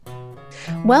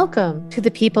Welcome to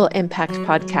the People Impact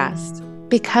Podcast,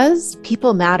 because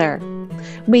people matter.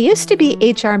 We used to be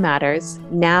HR Matters.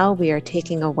 Now we are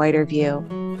taking a wider view.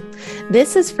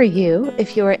 This is for you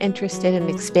if you are interested in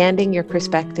expanding your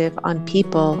perspective on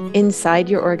people inside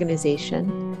your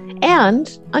organization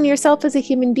and on yourself as a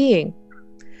human being.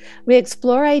 We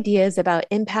explore ideas about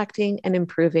impacting and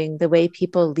improving the way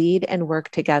people lead and work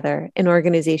together in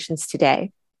organizations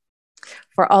today.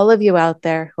 For all of you out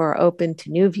there who are open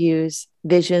to new views,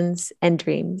 visions, and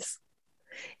dreams.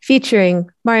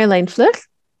 Featuring Marjolein Vlug.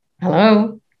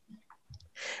 Hello.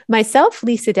 Myself,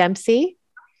 Lisa Dempsey.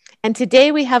 And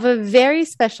today we have a very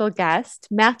special guest,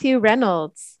 Matthew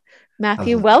Reynolds.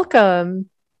 Matthew, Hello. welcome.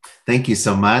 Thank you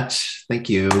so much. Thank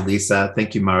you, Lisa.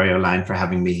 Thank you, Marjolein, for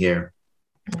having me here.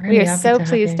 We are so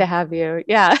pleased to have you.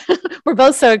 Yeah, we're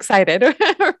both so excited.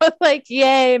 We're both like,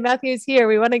 yay, Matthew's here.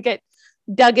 We want to get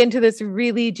dug into this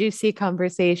really juicy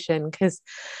conversation because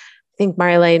I think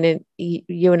Marjolein and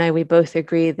you and I, we both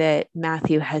agree that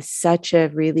Matthew has such a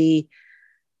really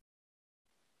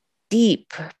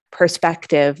deep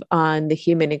perspective on the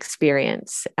human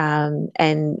experience.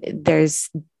 And there's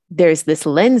this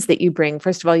lens that you bring.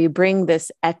 First of all, you bring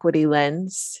this equity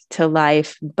lens to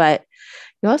life, but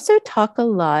you also talk a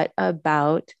lot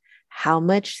about how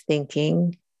much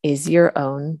thinking is your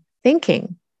own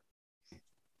thinking.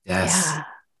 Yes.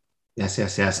 Yeah.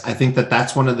 Yes. I think that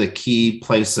that's one of the key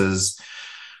places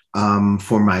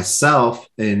for myself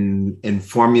in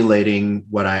formulating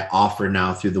what I offer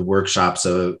now through the workshops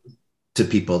to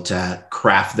people to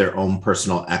craft their own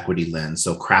personal equity lens.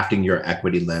 So crafting your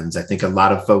equity lens. I think a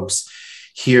lot of folks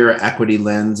hear equity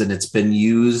lens and it's been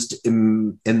used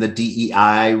in the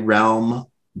DEI realm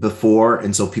before.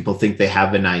 And so people think they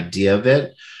have an idea of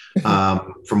it.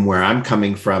 From where I'm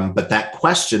coming from. But that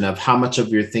question of how much of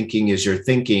your thinking is your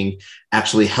thinking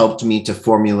actually helped me to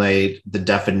formulate the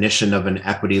definition of an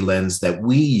equity lens that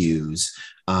we use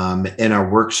in our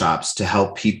workshops to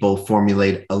help people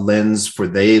formulate a lens for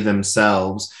they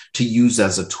themselves to use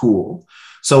as a tool.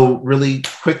 So really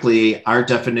quickly, our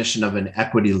definition of an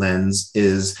equity lens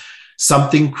is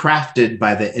something crafted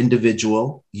by the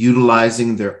individual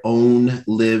utilizing their own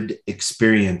lived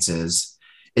experiences.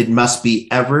 It must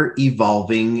be ever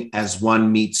evolving as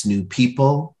one meets new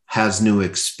people, has new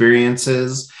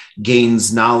experiences,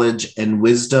 gains knowledge and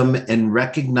wisdom, and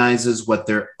recognizes what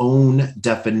their own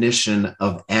definition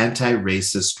of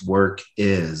anti-racist work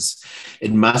is.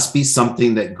 It must be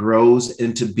something that grows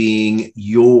into being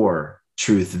your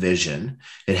truth vision.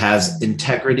 It has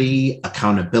integrity,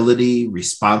 accountability,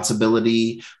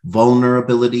 responsibility,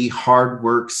 vulnerability, hard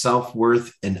work,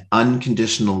 self-worth, and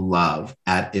unconditional love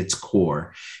at its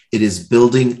core. It is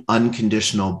building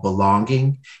unconditional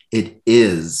belonging. It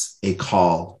is a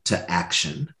call to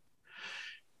action.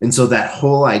 And so that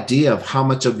whole idea of how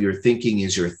much of your thinking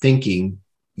is your thinking,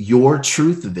 your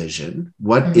truth vision,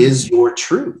 what is your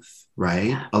truth?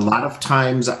 Right? A lot of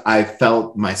times I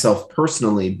felt myself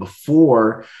personally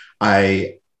before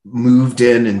I moved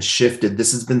in and shifted.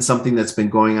 This has been something that's been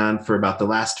going on for about the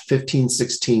last 15,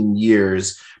 16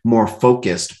 years, more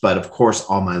focused, but of course,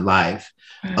 all my life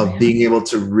of being able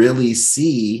to really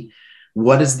see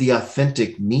what is the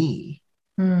authentic me.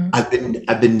 I've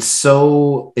been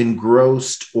so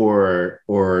engrossed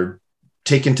or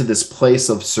taken to this place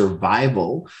of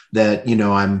survival that,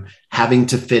 I'm having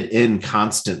to fit in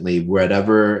constantly,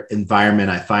 whatever environment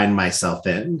I find myself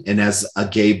in. And as a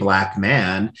gay Black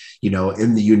man,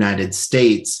 in the United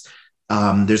States,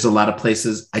 there's a lot of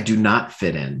places I do not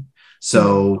fit in.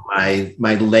 So my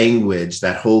language,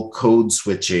 that whole code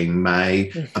switching,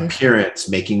 my appearance,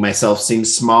 making myself seem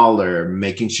smaller,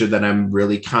 making sure that I'm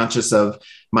really conscious of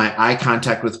my eye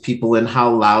contact with people and how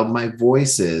loud my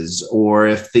voice is, or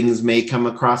if things may come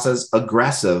across as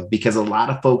aggressive, because a lot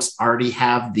of folks already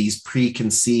have these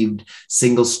preconceived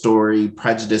single story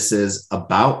prejudices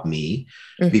about me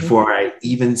before I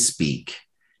even speak.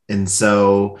 And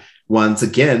so once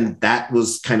again, that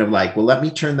was kind of like, well, let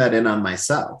me turn that in on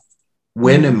myself.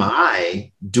 When am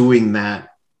I doing that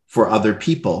for other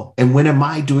people? And when am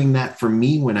I doing that for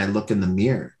me when I look in the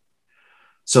mirror?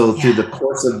 So through the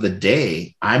course of the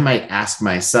day, I might ask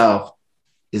myself,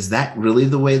 is that really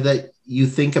the way that you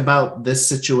think about this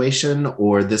situation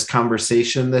or this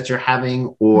conversation that you're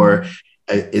having? Or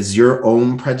is your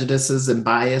own prejudices and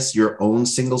bias, your own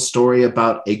single story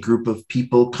about a group of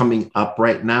people coming up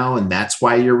right now, and that's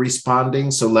why you're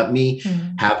responding? So let me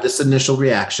have this initial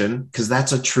reaction, because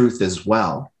that's a truth as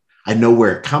well. I know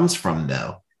where it comes from,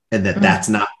 though, and that's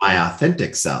not my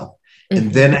authentic self.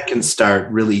 And then I can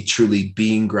start really, truly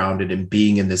being grounded and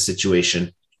being in this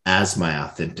situation as my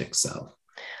authentic self.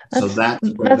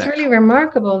 That's really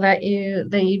remarkable that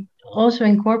you also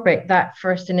incorporate that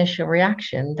first initial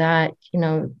reaction that,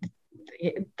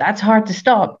 that's hard to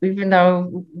stop, even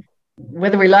though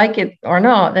whether we like it or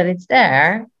not, that it's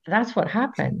there, that's what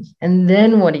happens. And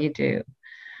then what do you do?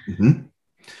 Mm-hmm.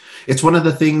 It's one of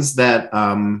the things that,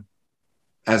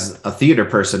 as a theater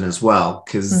person as well,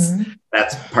 because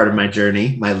that's part of my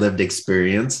journey, my lived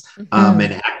experience,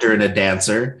 an actor and a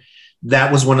dancer.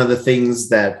 That was one of the things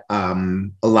that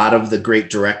a lot of the great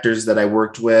directors that I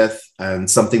worked with, and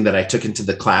something that I took into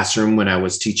the classroom when I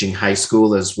was teaching high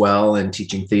school as well and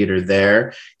teaching theater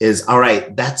there, is, all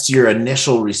right, that's your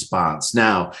initial response.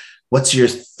 Now, what's your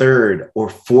third or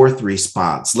fourth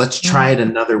response? Let's try it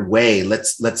another way.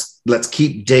 Let's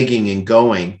keep digging and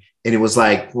going. And it was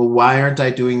like, well, why aren't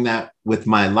I doing that with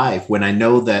my life when I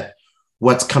know that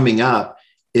what's coming up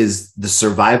is the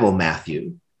survival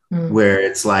Matthew, where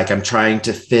it's like I'm trying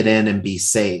to fit in and be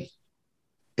safe.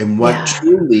 And what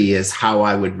truly is how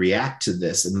I would react to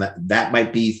this. And that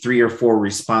might be 3 or 4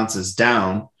 responses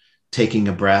down, taking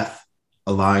a breath,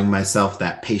 allowing myself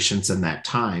that patience and that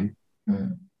time,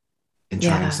 and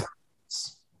trying something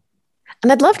else.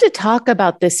 And I'd love to talk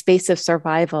about this space of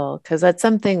survival, because that's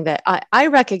something that I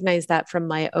recognize that from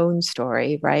my own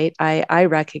story, right? I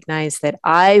recognize that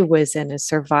I was in a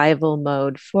survival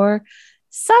mode for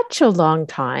such a long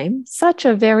time, such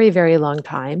a very, very long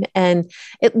time. And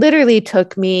it literally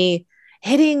took me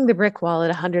hitting the brick wall at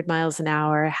 100 miles an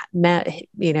hour,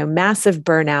 massive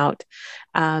burnout,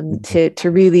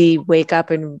 to really wake up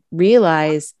and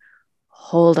realize,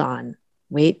 hold on,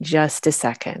 wait just a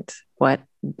second.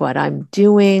 What I'm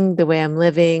doing, the way I'm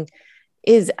living,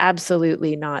 is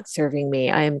absolutely not serving me.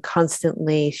 I am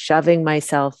constantly shoving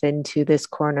myself into this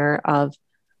corner of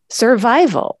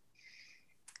survival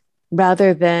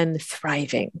rather than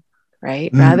thriving,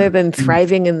 right? Rather than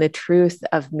thriving in the truth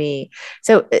of me.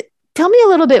 So tell me a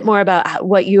little bit more about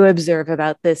what you observe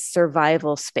about this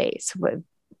survival space.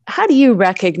 How do you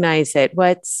recognize it?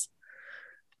 What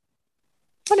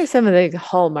are some of the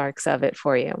hallmarks of it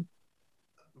for you?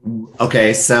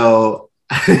 Okay, so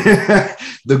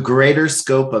the greater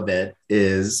scope of it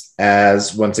is,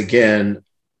 as once again,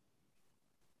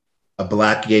 a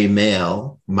Black gay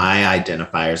male, my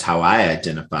identifiers, how I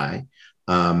identify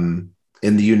in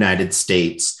the United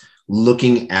States,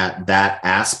 looking at that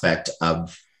aspect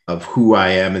of who I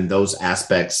am and those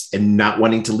aspects, and not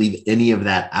wanting to leave any of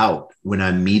that out when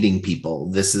I'm meeting people.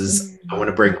 This is, I want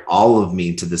to bring all of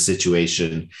me to the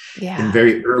situation. And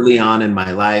very early on in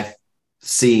my life,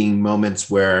 seeing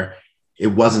moments where it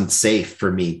wasn't safe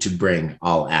for me to bring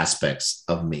all aspects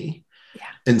of me.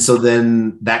 And so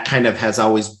then that kind of has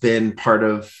always been part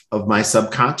of my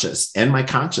subconscious and my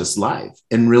conscious life,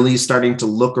 and really starting to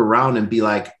look around and be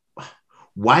like,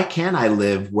 why can't I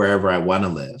live wherever I want to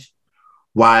live?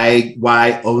 Why,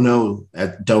 oh no,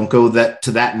 don't go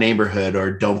to that neighborhood,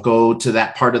 or don't go to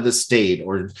that part of the state,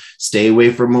 or stay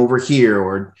away from over here,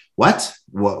 or what?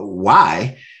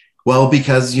 Why? Well,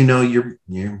 because,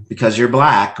 because you're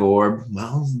Black, or,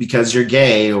 well, because you're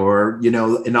gay, or,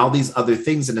 and all these other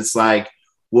things. And it's like,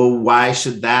 well, why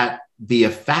should that be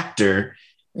a factor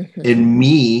in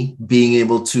me being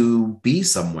able to be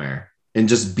somewhere and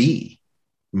just be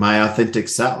my authentic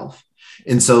self?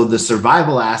 And so the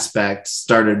survival aspect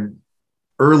started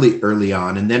early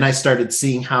on. And then I started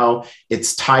seeing how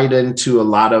it's tied into a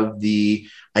lot of the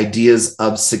ideas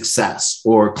of success,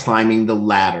 or climbing the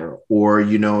ladder, or,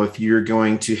 if you're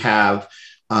going to have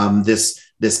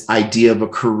this idea of a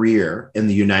career in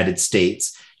the United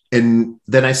States. And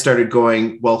then I started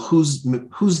going, well,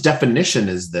 whose definition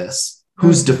is this?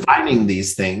 Who's defining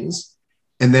these things?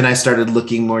 And then I started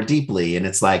looking more deeply, and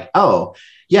it's like, oh,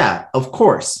 yeah, of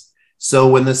course. So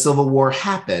when the Civil War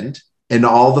happened, and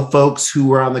all the folks who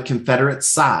were on the Confederate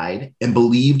side and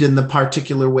believed in the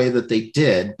particular way that they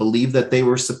did, believed that they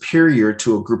were superior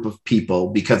to a group of people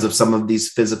because of some of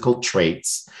these physical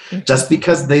traits, just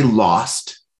because they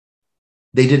lost,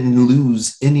 they didn't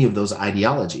lose any of those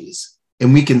ideologies.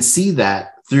 And we can see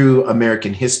that through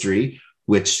American history,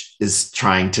 which is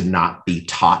trying to not be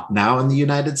taught now in the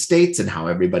United States, and how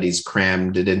everybody's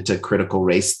crammed it into critical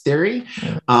race theory,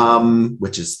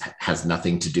 which has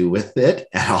nothing to do with it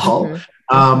at all.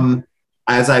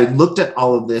 As I looked at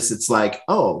all of this, it's like,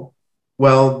 oh,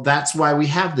 well, that's why we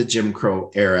have the Jim Crow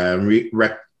era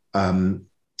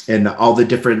and all the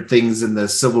different things in the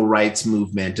civil rights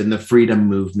movement and the freedom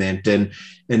movement and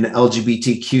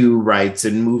LGBTQ rights,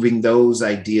 and moving those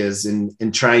ideas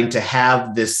and trying to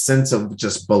have this sense of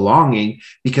just belonging,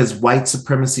 because white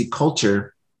supremacy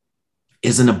culture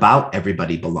isn't about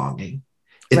everybody belonging.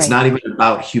 It's not even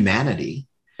about humanity.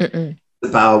 It's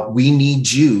about, we need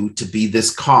you to be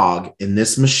this cog in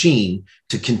this machine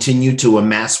to continue to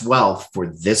amass wealth for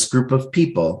this group of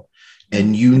people,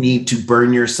 and you need to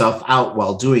burn yourself out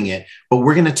while doing it. But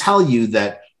we're going to tell you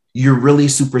that you're really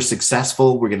super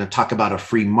successful. We're going to talk about a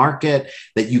free market,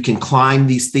 that you can climb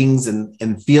these things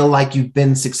and feel like you've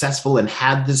been successful and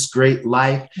had this great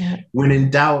life. Yeah. When in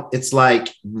doubt, it's like,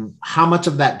 how much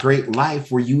of that great life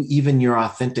were you even your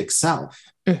authentic self?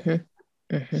 Mm-hmm.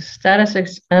 Mm-hmm.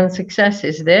 Status and success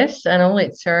is this, and all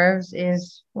it serves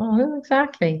is, well, who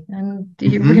exactly? And do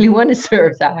you really want to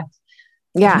serve that?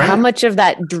 Yeah. Right. How much of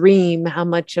that dream, how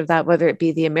much of that, whether it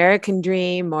be the American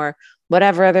dream or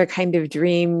whatever other kind of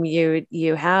dream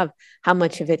you have, how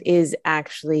much of it is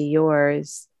actually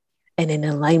yours and in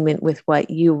alignment with what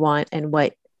you want and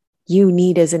what you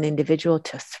need as an individual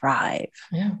to thrive.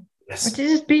 Yeah. Yes. Or to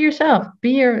just be yourself,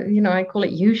 be your, I call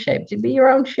it U-shape, to be your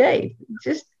own shape,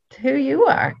 just who you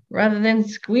are, rather than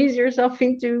squeeze yourself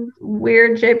into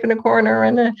weird shape in a corner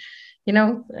and a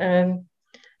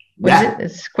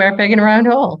square peg in a round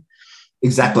hole.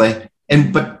 Exactly.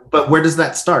 And but where does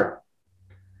that start?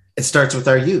 It starts with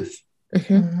our youth,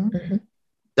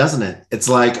 doesn't it? It's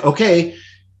like, okay,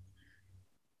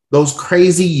 those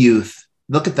crazy youth,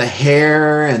 look at the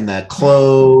hair and the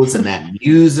clothes and that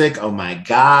music. Oh my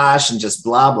gosh. And just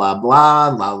blah, blah,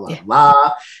 blah, blah, blah,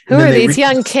 blah. Who are these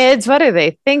young kids? What are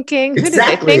they thinking?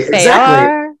 Exactly, Who do they think they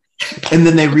are? And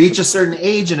then they reach a certain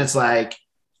age and it's like,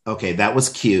 okay, that was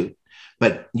cute.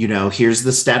 But, here's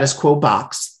the status quo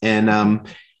box. And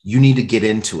you need to get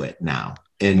into it now.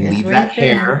 And leave that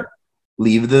hair,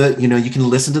 leave the, you can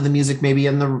listen to the music maybe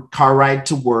in the car ride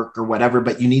to work or whatever,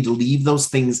 but you need to leave those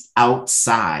things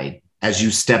outside as you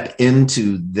step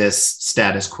into this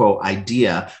status quo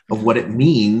idea of what it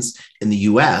means in the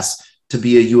US to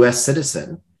be a US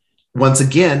citizen. Once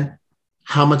again,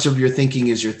 how much of your thinking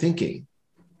is your thinking?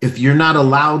 If you're not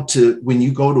allowed to, when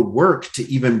you go to work,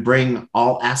 to even bring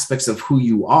all aspects of who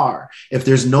you are, if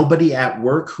there's nobody at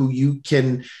work who you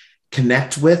can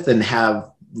connect with and have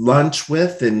lunch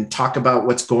with and talk about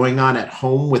what's going on at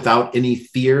home without any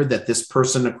fear that this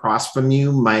person across from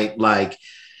you might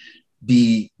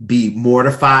be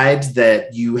mortified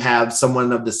that you have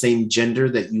someone of the same gender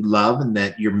that you love and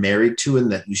that you're married to and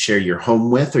that you share your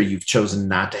home with, or you've chosen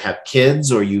not to have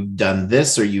kids, or you've done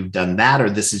this or you've done that, or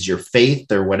this is your faith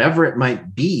or whatever it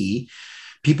might be.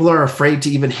 People are afraid to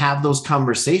even have those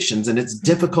conversations, and it's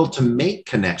difficult to make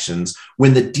connections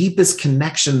when the deepest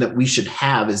connection that we should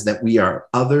have is that we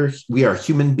are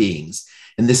human beings.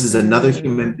 And this is another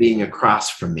human being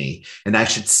across from me. And I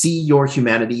should see your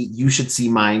humanity. You should see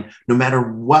mine, no matter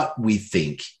what we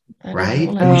think. Right?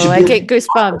 Oh, I get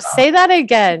goosebumps. Say that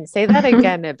again. Say that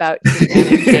again about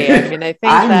humanity. I mean, I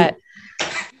think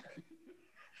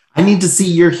I need to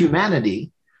see your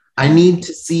humanity. I need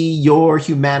to see your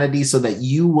humanity so that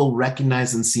you will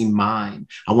recognize and see mine.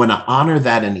 I want to honor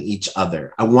that in each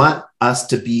other. I want us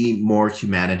to be more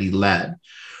humanity-led.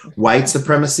 White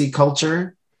supremacy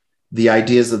culture, the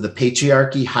ideas of the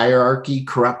patriarchy, hierarchy,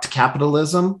 corrupt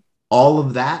capitalism, all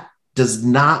of that does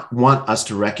not want us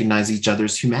to recognize each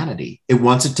other's humanity. It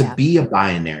wants it to be a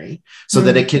binary so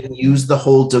that it can use the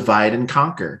whole divide and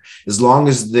conquer. As long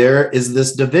as there is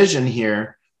this division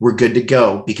here, we're good to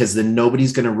go, because then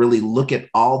nobody's going to really look at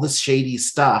all the shady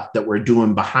stuff that we're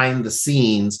doing behind the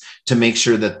scenes to make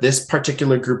sure that this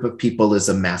particular group of people is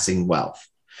amassing wealth.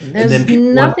 There's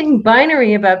nothing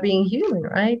binary about being human,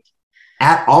 right?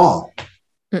 At all.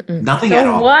 Nothing at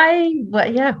all. Why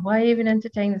even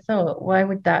entertain the thought? Why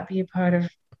would that be a part of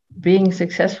being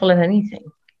successful in anything?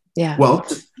 Yeah. Well,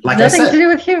 like nothing I said, to do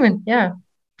with human. Yeah.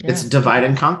 It's divide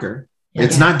and conquer. Yeah.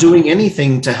 It's not doing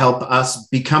anything to help us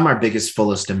become our biggest,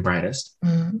 fullest, and brightest.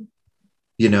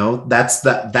 That's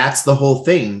the whole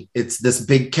thing. It's this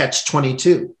big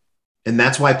catch-22. And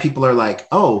that's why people are like,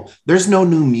 oh, there's no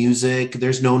new music.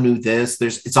 There's no new this.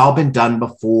 It's all been done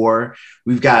before.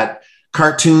 We've got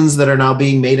cartoons that are now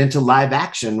being made into live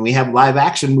action. We have live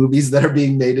action movies that are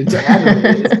being made into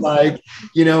anime. It's like,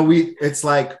 it's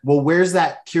like, well, where's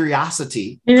that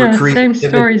curiosity? Yeah, for same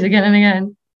stories again and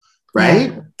again.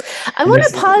 Right? Yeah. I want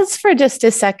to pause for just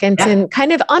a second and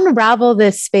kind of unravel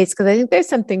this space, because I think there's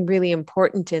something really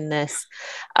important in this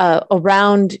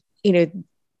around,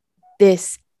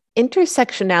 this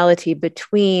intersectionality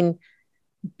between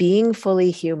being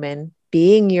fully human,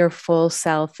 being your full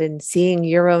self, and seeing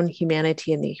your own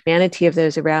humanity and the humanity of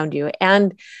those around you,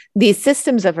 and these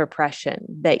systems of oppression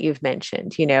that you've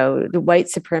mentioned, the white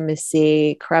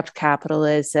supremacy, corrupt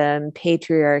capitalism,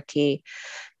 patriarchy.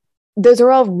 Those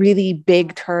are all really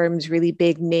big terms, really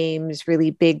big names, really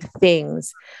big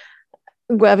things.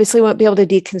 We obviously won't be able to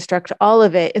deconstruct all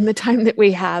of it in the time that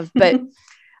we have, but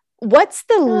What's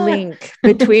the link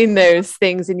between those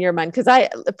things in your mind? Because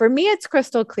for me, it's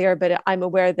crystal clear, but I'm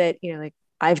aware that, like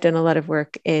I've done a lot of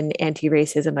work in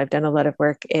anti-racism. I've done a lot of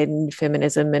work in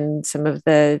feminism and some of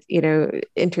the,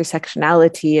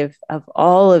 intersectionality of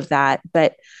all of that.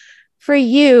 But for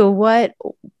you,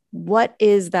 what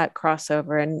is that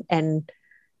crossover? And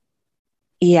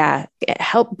yeah,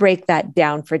 help break that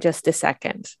down for just a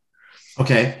second.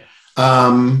 Okay.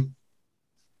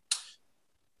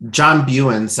 John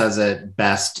Buin says it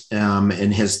best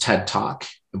in his TED Talk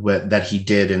that he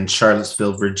did in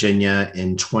Charlottesville, Virginia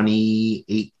in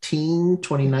 2018,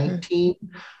 2019.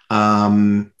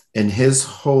 And his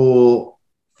whole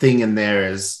thing in there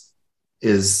is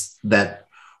that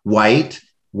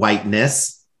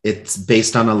whiteness, it's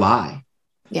based on a lie.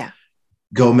 Yeah.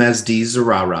 Gomes de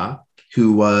Zurara,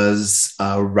 who was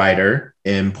a writer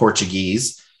in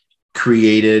Portuguese,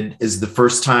 is the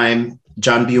first time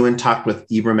John Buin talked with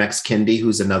Ibram X. Kendi,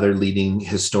 who's another leading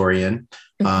historian,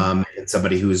 and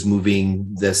somebody who is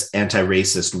moving this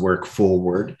anti-racist work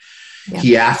forward. Yeah.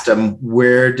 He asked him,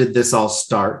 where did this all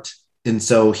start? And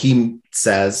so he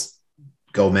says,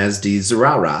 Gomes de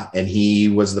Zurara. And he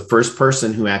was the first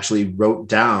person who actually wrote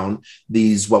down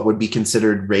these, what would be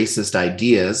considered racist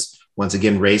ideas. Once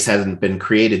again, race hasn't been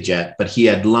created yet, but he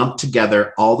had lumped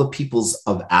together all the peoples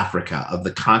of Africa, of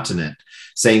the continent,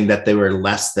 saying that they were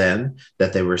less than,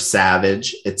 that they were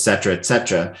savage, et cetera, et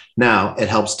cetera. Now it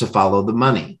helps to follow the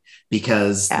money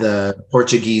because the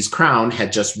Portuguese crown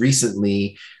had just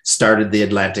recently started the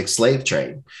Atlantic slave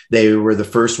trade. They were the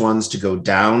first ones to go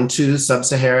down to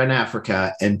sub-Saharan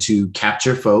Africa and to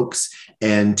capture folks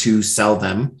and to sell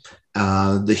them,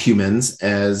 the humans,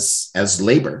 as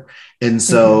labor. And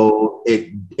so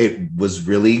it was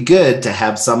really good to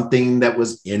have something that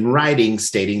was in writing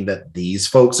stating that these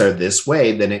folks are this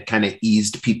way. Then it kind of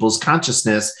eased people's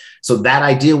consciousness. So that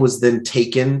idea was then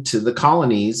taken to the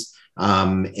colonies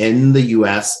in the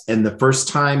US. And the first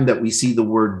time that we see the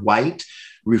word white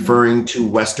referring to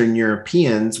Western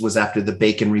Europeans was after the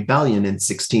Bacon Rebellion in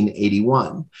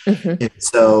 1681. And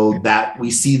so that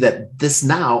we see that this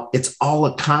now, it's all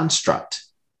a construct.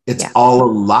 It's all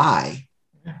a lie.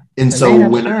 And so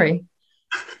when,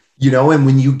 and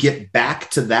when you get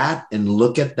back to that and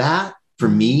look at that, for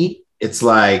me, it's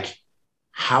like,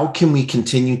 how can we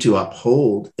continue to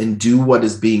uphold and do what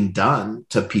is being done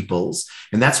to peoples?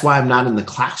 And that's why I'm not in the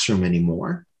classroom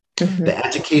anymore. The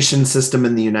education system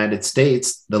in the United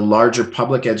States, the larger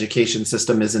public education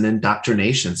system, is an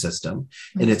indoctrination system,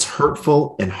 and it's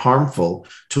hurtful and harmful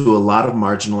to a lot of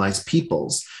marginalized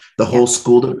peoples. The whole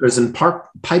school to prison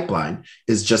pipeline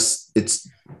is just,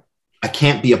 I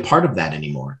can't be a part of that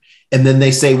anymore. And then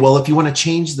they say, well, if you want to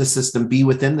change the system, be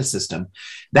within the system.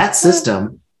 That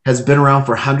system has been around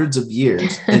for hundreds of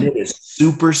years, and it is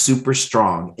super, super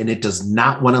strong. And it does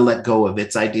not want to let go of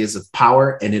its ideas of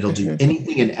power, and it'll do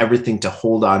anything and everything to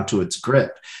hold on to its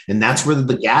grip. And that's where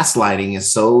the gaslighting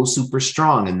is so super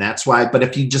strong. And that's why, but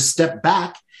if you just step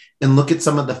back and look at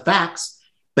some of the facts,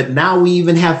 but now we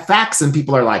even have facts and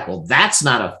people are like, well, that's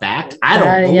not a fact. I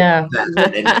don't know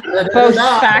that.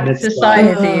 Post-fact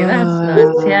society. That's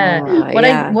nuts.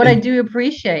 Yeah. What I do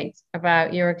appreciate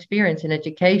about your experience in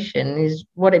education is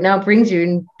what it now brings you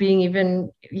in being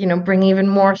even, bring even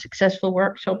more successful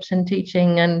workshops and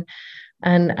teaching and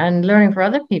learning for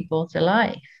other people to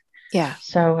life. Yeah.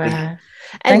 So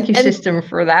thank you, system,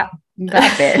 for that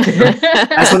bit.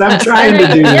 That's what I'm trying to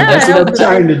do. That's what I'm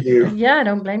trying to do. Yeah, I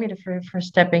don't blame you for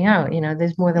stepping out.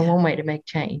 There's more than one way to make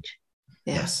change.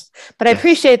 Yes. But I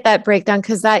appreciate that breakdown,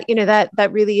 because that,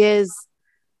 that really is,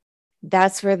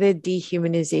 that's where the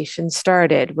dehumanization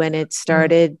started, when it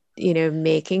started,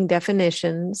 making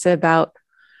definitions about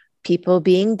people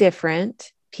being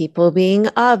different, people being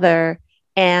other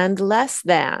and less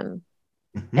than.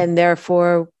 And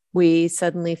therefore we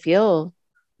suddenly feel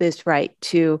this right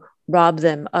to rob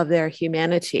them of their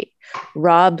humanity,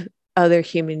 rob other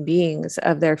human beings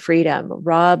of their freedom,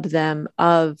 rob them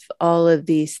of all of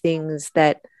these things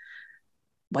that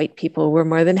white people were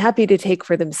more than happy to take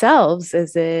for themselves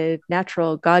as a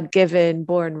natural, God-given,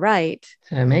 born right.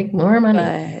 To make more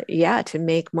money. To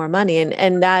make more money.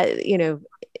 And that,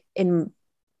 in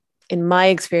my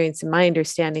experience, in my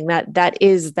understanding, that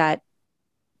is that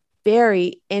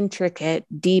very intricate,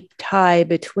 deep tie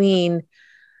between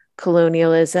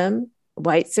colonialism,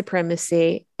 white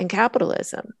supremacy, and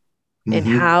capitalism, and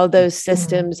how those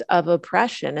systems of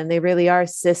oppression, and they really are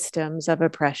systems of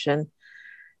oppression,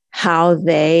 how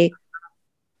they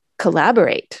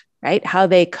collaborate, right? How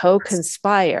they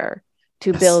co-conspire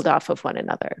to build off of one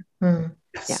another.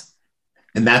 Yes.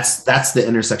 And that's the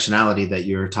intersectionality that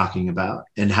you're talking about,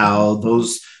 and how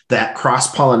that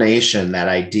cross-pollination, that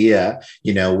idea,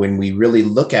 when we really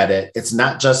look at it, it's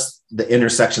not just the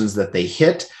intersections that they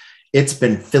hit, it's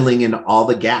been filling in all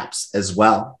the gaps as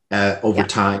well over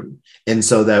time. And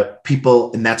so that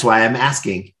people, and that's why I'm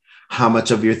asking, how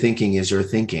much of your thinking is your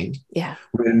thinking? Yeah.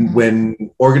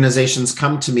 When organizations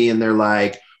come to me and they're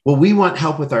like, well, we want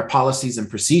help with our policies and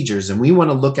procedures, and we want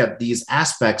to look at these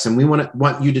aspects, and we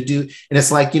want you to do. And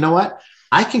it's like, you know what?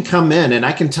 I can come in and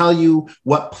I can tell you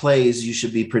what plays you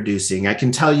should be producing. I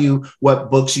can tell you what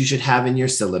books you should have in your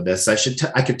syllabus.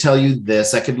 I could tell you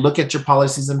this. I could look at your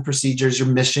policies and procedures, your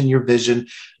mission, your vision,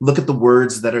 look at the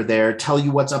words that are there, tell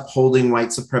you what's upholding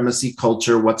white supremacy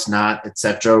culture, what's not,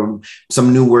 etc.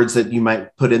 Some new words that you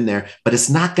might put in there, but it's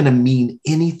not going to mean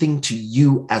anything to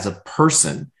you as a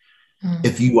person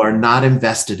if you are not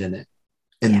invested in it.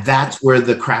 And that's where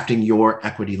the crafting your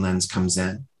equity lens comes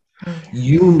in.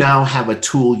 You now have a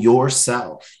tool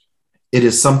yourself. It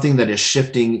is something that is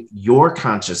shifting your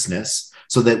consciousness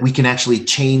so that we can actually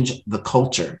change the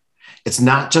culture. It's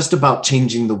not just about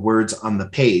changing the words on the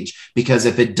page, because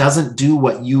if it doesn't do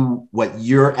what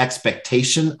your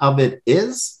expectation of it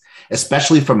is,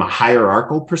 especially from a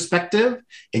hierarchical perspective,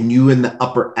 and you in the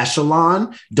upper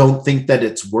echelon don't think that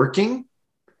it's working,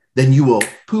 then you will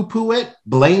poo-poo it,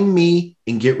 blame me,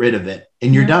 and get rid of it.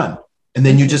 And you're done. And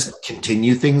then you just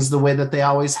continue things the way that they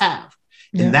always have.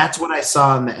 And that's what I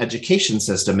saw in the education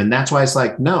system. And that's why it's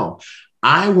like, no,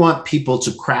 I want people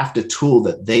to craft a tool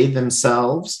that they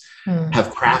themselves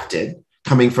have crafted,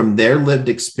 coming from their lived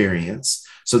experience,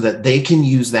 so that they can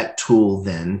use that tool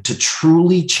then to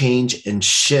truly change and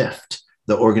shift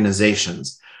the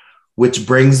organizations. Which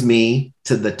brings me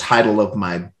to the title of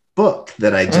my book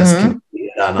that I just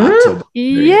completed on October 3rd.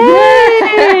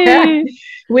 Yay!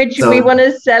 Which we want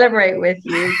to celebrate with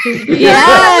you.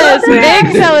 Yes,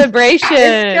 big celebration.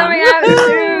 It's coming out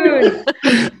soon.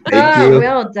 Thank you.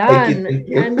 Well done. Thank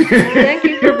you. And thank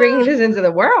you for bringing this into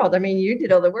the world. I mean, you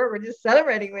did all the work. We're just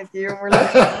celebrating with you. And we're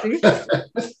looking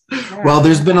to see. Well,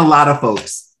 there's been a lot of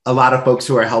folks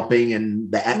who are helping,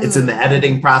 and it's in the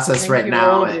editing process right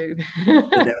now. And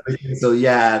everything. So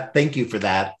thank you for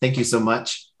that. Thank you so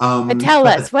much. Tell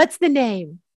us, what's the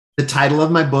name? The title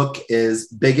of my book is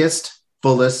Biggest,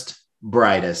 Fullest,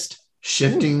 Brightest: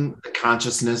 Shifting the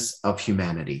Consciousness of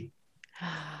Humanity.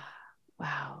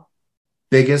 Wow.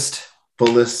 Biggest,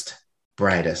 fullest,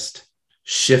 brightest: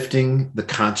 shifting the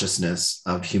consciousness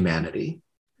of humanity.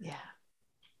 Yeah.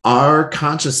 Our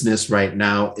consciousness right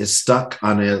now is stuck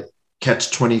on a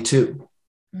catch-22.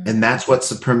 And that's what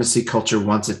supremacy culture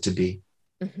wants it to be.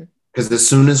 Because as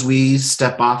soon as we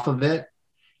step off of it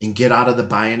and get out of the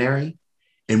binary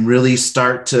and really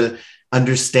start to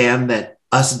understand that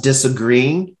us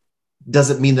disagreeing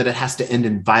doesn't mean that it has to end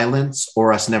in violence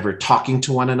or us never talking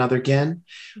to one another again.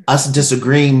 Us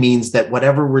disagreeing means that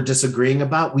whatever we're disagreeing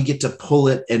about, we get to pull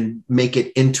it and make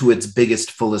it into its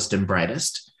biggest, fullest, and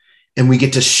brightest. And we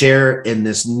get to share in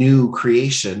this new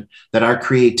creation that our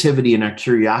creativity and our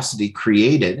curiosity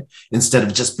created, instead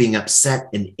of just being upset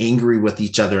and angry with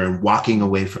each other and walking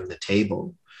away from the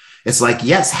table. It's like,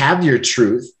 yes, have your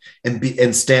truth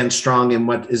and stand strong in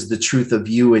what is the truth of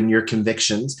you and your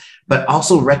convictions, but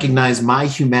also recognize my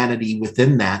humanity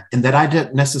within that, and that I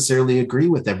don't necessarily agree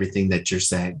with everything that you're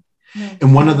saying.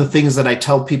 And one of the things that I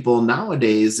tell people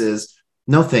nowadays is,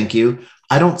 no, thank you.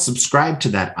 I don't subscribe to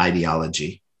that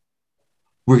ideology.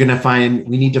 We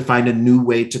need to find a new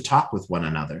way to talk with one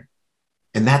another.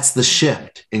 And that's the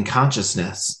shift in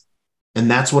consciousness. And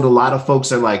that's what a lot of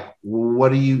folks are like,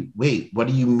 what do you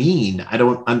mean? I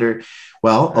don't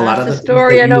well, a lot of the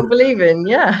story I don't believe in.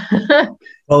 Yeah.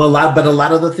 Well, a lot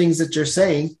of the things that you're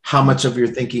saying, how much of your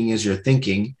thinking is your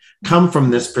thinking, come from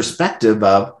this perspective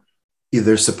of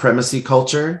either supremacy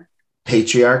culture,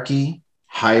 patriarchy,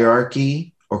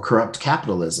 hierarchy, or corrupt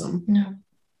capitalism. No.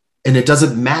 And it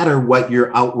doesn't matter what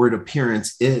your outward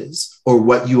appearance is or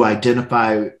what you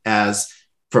identify as,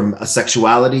 from a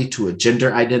sexuality to a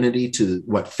gender identity to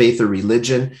what faith or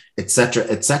religion, et cetera,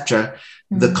 et cetera.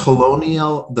 The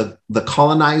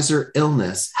colonizer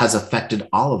illness has affected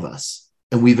all of us,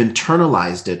 and we've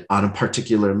internalized it on a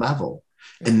particular level.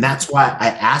 And that's why I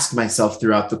ask myself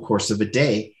throughout the course of a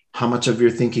day, how much of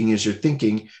your thinking is your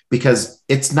thinking? Because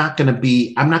I'm not going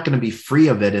to be free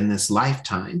of it in this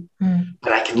lifetime,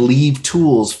 but I can leave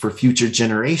tools for future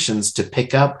generations to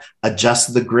pick up,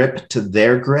 adjust the grip to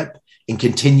their grip, and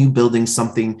continue building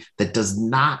something that does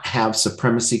not have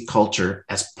supremacy culture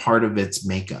as part of its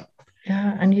makeup.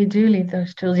 Yeah, and you do leave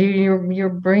those tools. You're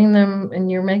bringing them,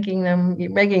 and you're making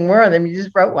more of them. You just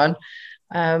wrote one.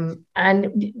 And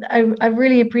I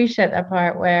really appreciate that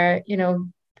part where,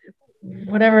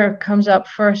 whatever comes up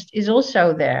first is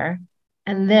also there.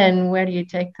 And then where do you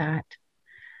take that?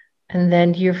 And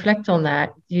then do you reflect on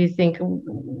that? Do you think,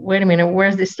 wait a minute,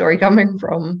 where's this story coming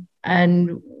from?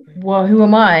 And well, who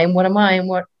am I? And what am I? And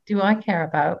what do I care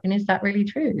about? And is that really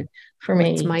true for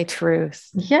me? It's my truth.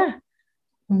 Yeah.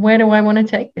 Where do I want to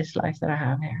take this life that I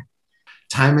have here?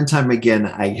 Time and time again,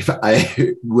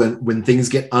 when things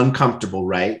get uncomfortable,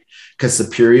 right? Because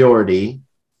superiority,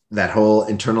 that whole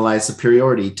internalized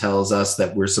superiority tells us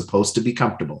that we're supposed to be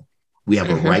comfortable. We have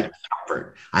a right to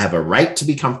comfort. I have a right to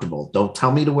be comfortable. Don't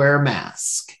tell me to wear a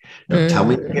mask. Don't tell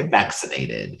me to get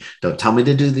vaccinated. Don't tell me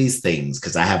to do these things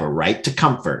because I have a right to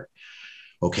comfort.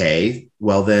 Okay,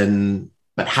 well then,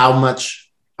 but how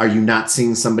much are you not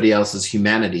seeing somebody else's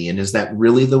humanity? And is that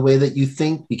really the way that you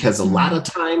think? Because a lot of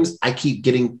times I keep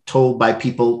getting told by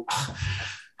people,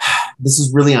 this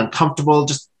is really uncomfortable.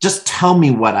 Just tell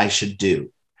me what I should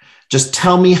do. Just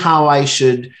tell me how I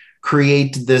should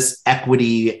create this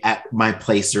equity at my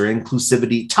place or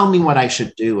inclusivity. Tell me what I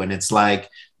should do. And it's like,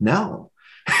 no.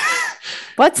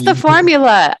 What's the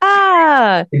formula?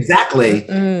 Exactly.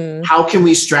 How can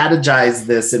we strategize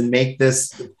this and make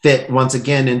this fit once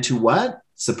again into what?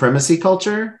 Supremacy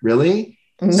culture? Really?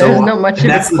 There's not much of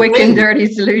a quick and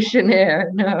dirty solution here.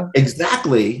 No.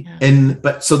 Exactly.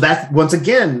 But so that once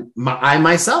again, I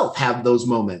myself have those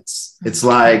moments. It's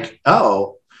like,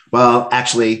 oh, well,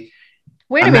 actually.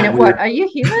 Wait a minute. What? Are you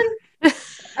human? But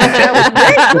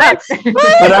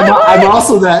I'm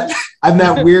also I'm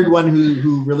that weird one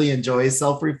who really enjoys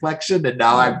self-reflection. And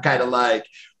now I'm kind of like,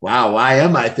 wow, why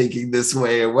am I thinking this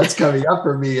way? And what's coming up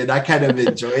for me? And I kind of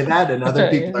enjoy that. And other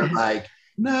people are like,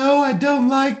 no, I don't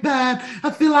like that.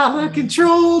 I feel out of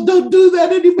control. Don't do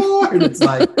that anymore. And it's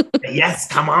like, yes,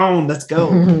 come on, let's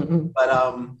go.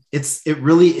 But it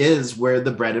really is where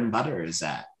the bread and butter is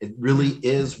at. It really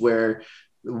is where,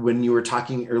 when you were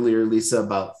talking earlier, Lisa,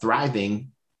 about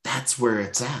thriving, that's where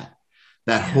it's at.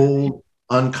 That whole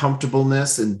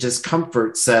uncomfortableness and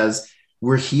discomfort says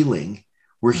we're healing.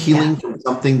 We're healing from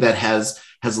something that has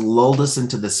lulled us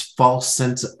into this false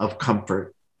sense of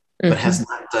comfort, but has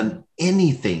not done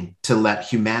anything to let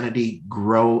humanity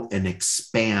grow and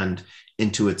expand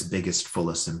into its biggest,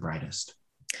 fullest, and brightest.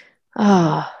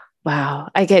 Oh, wow.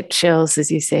 I get chills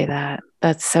as you say that.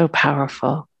 That's so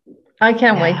powerful. I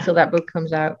can't wait till that book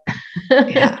comes out.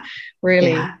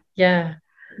 Really. Yeah.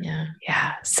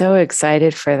 So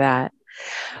excited for that.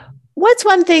 What's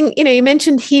one thing, you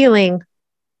mentioned healing.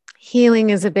 Healing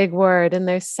is a big word, and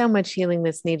there's so much healing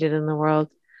that's needed in the world.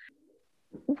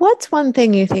 What's one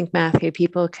thing you think, Matthew,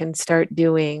 people can start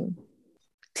doing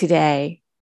today,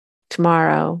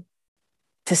 tomorrow,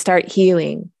 to start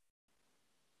healing?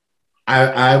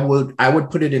 I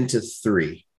would put it into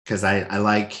three, because I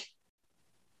like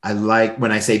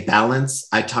when I say balance,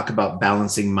 I talk about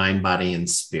balancing mind, body, and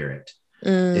spirit.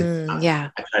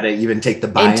 I try to even take the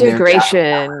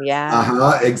integration.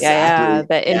 Exactly.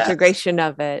 The integration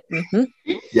of it.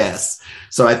 Yes.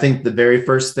 So I think the very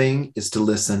first thing is to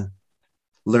listen.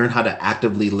 Learn how to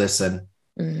actively listen,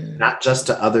 not just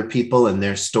to other people and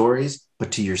their stories,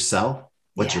 but to yourself,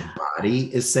 what your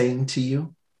body is saying to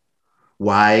you.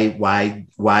 Why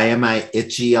am I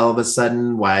itchy all of a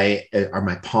sudden? Why are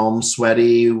my palms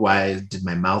sweaty? Why did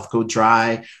my mouth go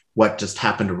dry? What just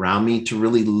happened around me? To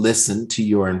really listen to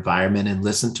your environment and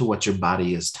listen to what your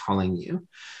body is telling you.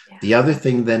 Yeah. The other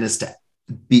thing then is to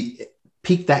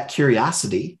pique that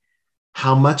curiosity.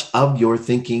 How much of your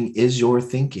thinking is your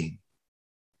thinking?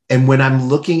 And when I'm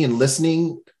looking and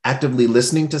listening, actively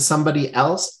listening to somebody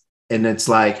else, and it's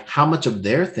like, how much of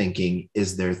their thinking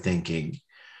is their thinking?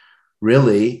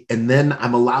 Really? And then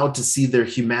I'm allowed to see their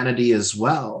humanity as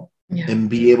well, and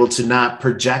be able to not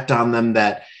project on them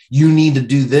that you need to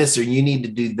do this or you need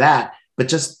to do that, but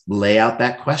just lay out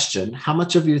that question. How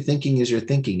much of your thinking is your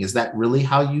thinking? Is that really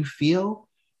how you feel?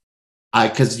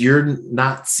 Because you're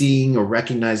not seeing or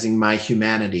recognizing my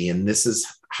humanity. And this is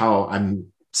how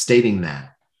I'm stating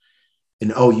that.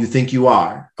 And, oh, you think you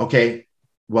are? Okay,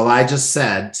 well, I just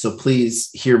said, so please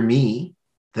hear me,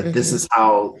 that this is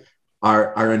how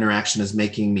our interaction is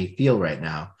making me feel right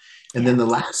now. And then the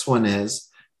last one is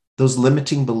those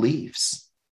limiting beliefs,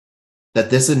 that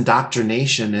this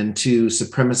indoctrination into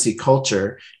supremacy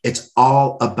culture, it's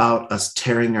all about us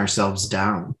tearing ourselves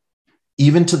down,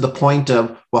 even to the point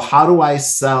of, well, how do I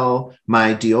sell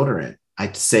my deodorant?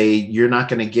 I'd say, you're not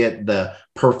going to get the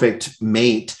perfect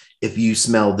mate if you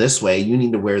smell this way. You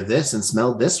need to wear this and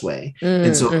smell this way.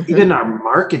 And so even our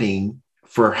marketing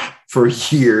for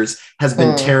years has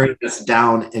been tearing us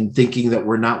down and thinking that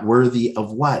we're not worthy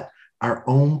of what? Our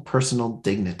own personal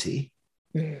dignity.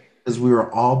 Because we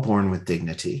were all born with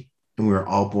dignity and we were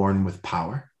all born with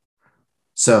power.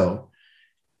 So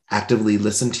actively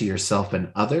listen to yourself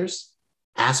and others.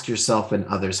 Ask yourself and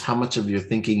others how much of your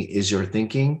thinking is your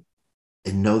thinking,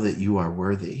 and know that you are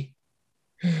worthy.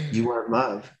 You are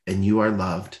love and you are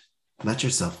loved. Let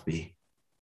yourself be.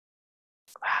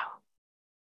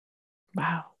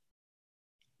 Wow.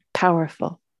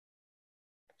 Powerful.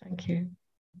 Thank you.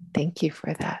 Thank you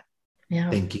for that. Yeah.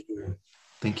 Thank you.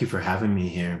 Thank you for having me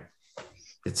here.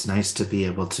 It's nice to be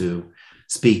able to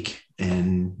speak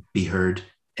and be heard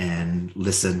and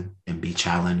listen and be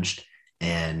challenged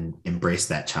and embrace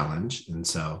that challenge. And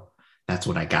so that's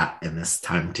what I got in this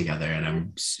time together. And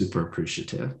I'm super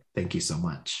appreciative. Thank you so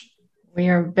much. We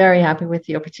are very happy with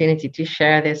the opportunity to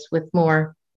share this with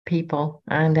more people.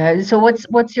 And so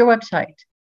what's your website?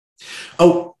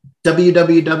 Oh,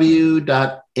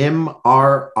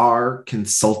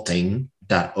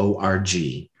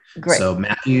 www.mrrconsulting.org. Great. So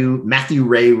Matthew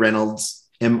Ray Reynolds,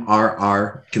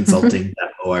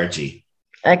 mrrconsulting.org.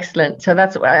 Excellent. So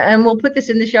that's, and we'll put this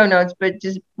in the show notes, but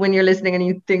just when you're listening and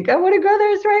you think, I want to go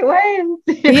there the right way. And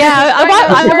yeah,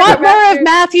 I want more of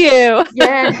Matthew.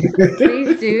 Yes,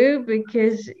 please do,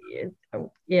 because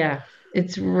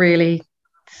it's really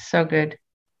so good.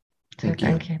 So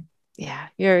thank you. Yeah,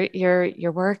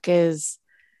 your work is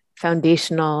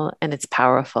foundational and it's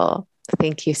powerful.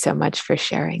 Thank you so much for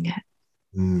sharing it.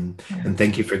 And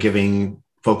thank you for giving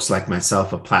folks like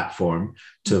myself a platform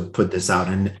to put this out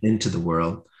into the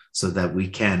world so that we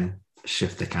can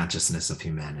shift the consciousness of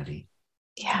humanity.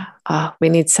 Yeah. Oh, we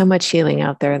need so much healing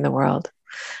out there in the world.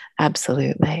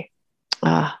 Absolutely.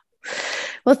 Well,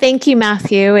 thank you,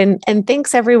 Matthew. And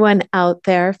thanks everyone out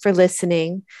there for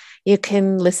listening. You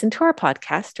can listen to our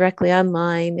podcast directly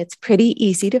online. It's pretty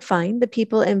easy to find the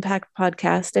People Impact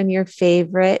podcast on your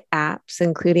favorite apps,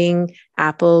 including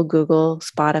Apple, Google,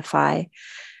 Spotify.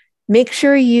 Make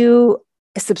sure you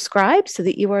subscribe so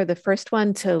that you are the first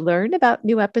one to learn about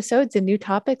new episodes and new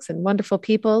topics and wonderful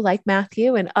people like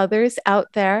Matthew and others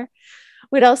out there.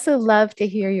 We'd also love to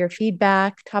hear your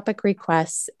feedback, topic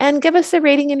requests, and give us a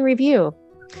rating and review.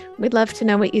 We'd love to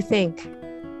know what you think.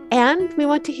 And we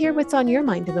want to hear what's on your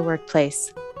mind in the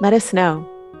workplace. Let us know.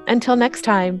 Until next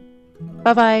time,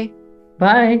 bye-bye.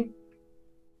 Bye.